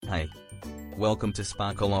Hey, welcome to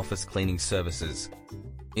Sparkle Office Cleaning Services.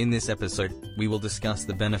 In this episode, we will discuss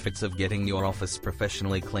the benefits of getting your office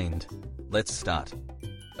professionally cleaned. Let's start.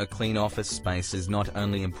 A clean office space is not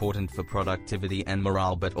only important for productivity and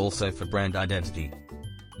morale but also for brand identity.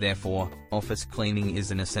 Therefore, office cleaning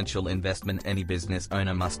is an essential investment any business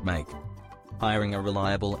owner must make. Hiring a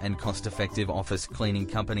reliable and cost-effective office cleaning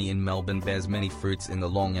company in Melbourne bears many fruits in the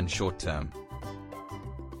long and short term.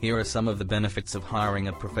 Here are some of the benefits of hiring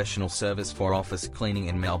a professional service for office cleaning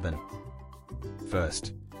in Melbourne.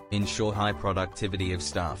 First, ensure high productivity of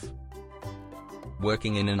staff.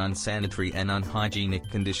 Working in an unsanitary and unhygienic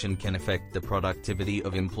condition can affect the productivity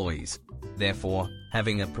of employees. Therefore,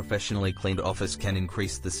 having a professionally cleaned office can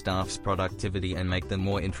increase the staff's productivity and make them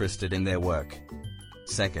more interested in their work.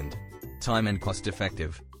 Second, time and cost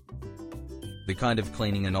effective. The kind of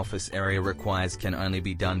cleaning an office area requires can only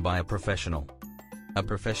be done by a professional. A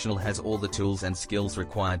professional has all the tools and skills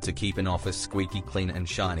required to keep an office squeaky clean and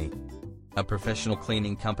shiny. A professional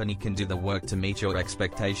cleaning company can do the work to meet your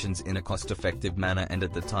expectations in a cost-effective manner and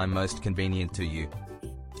at the time most convenient to you.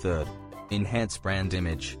 Third, enhance brand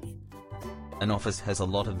image. An office has a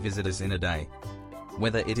lot of visitors in a day.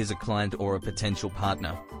 Whether it is a client or a potential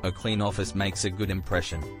partner, a clean office makes a good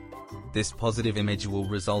impression. This positive image will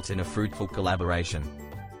result in a fruitful collaboration.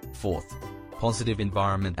 Fourth, positive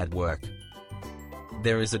environment at work.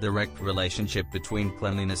 There is a direct relationship between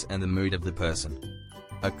cleanliness and the mood of the person.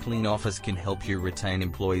 A clean office can help you retain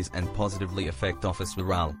employees and positively affect office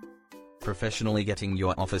morale. Professionally getting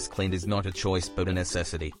your office cleaned is not a choice but a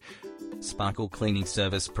necessity. Sparkle Cleaning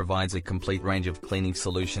Service provides a complete range of cleaning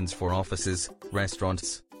solutions for offices,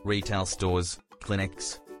 restaurants, retail stores,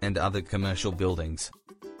 clinics, and other commercial buildings.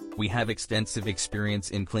 We have extensive experience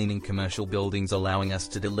in cleaning commercial buildings, allowing us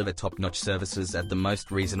to deliver top-notch services at the most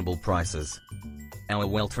reasonable prices. Our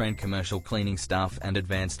well-trained commercial cleaning staff and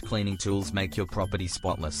advanced cleaning tools make your property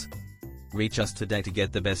spotless. Reach us today to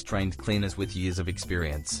get the best trained cleaners with years of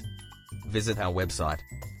experience. Visit our website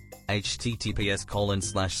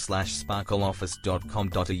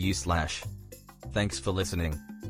https://sparkleoffice.com.au/. Thanks for listening.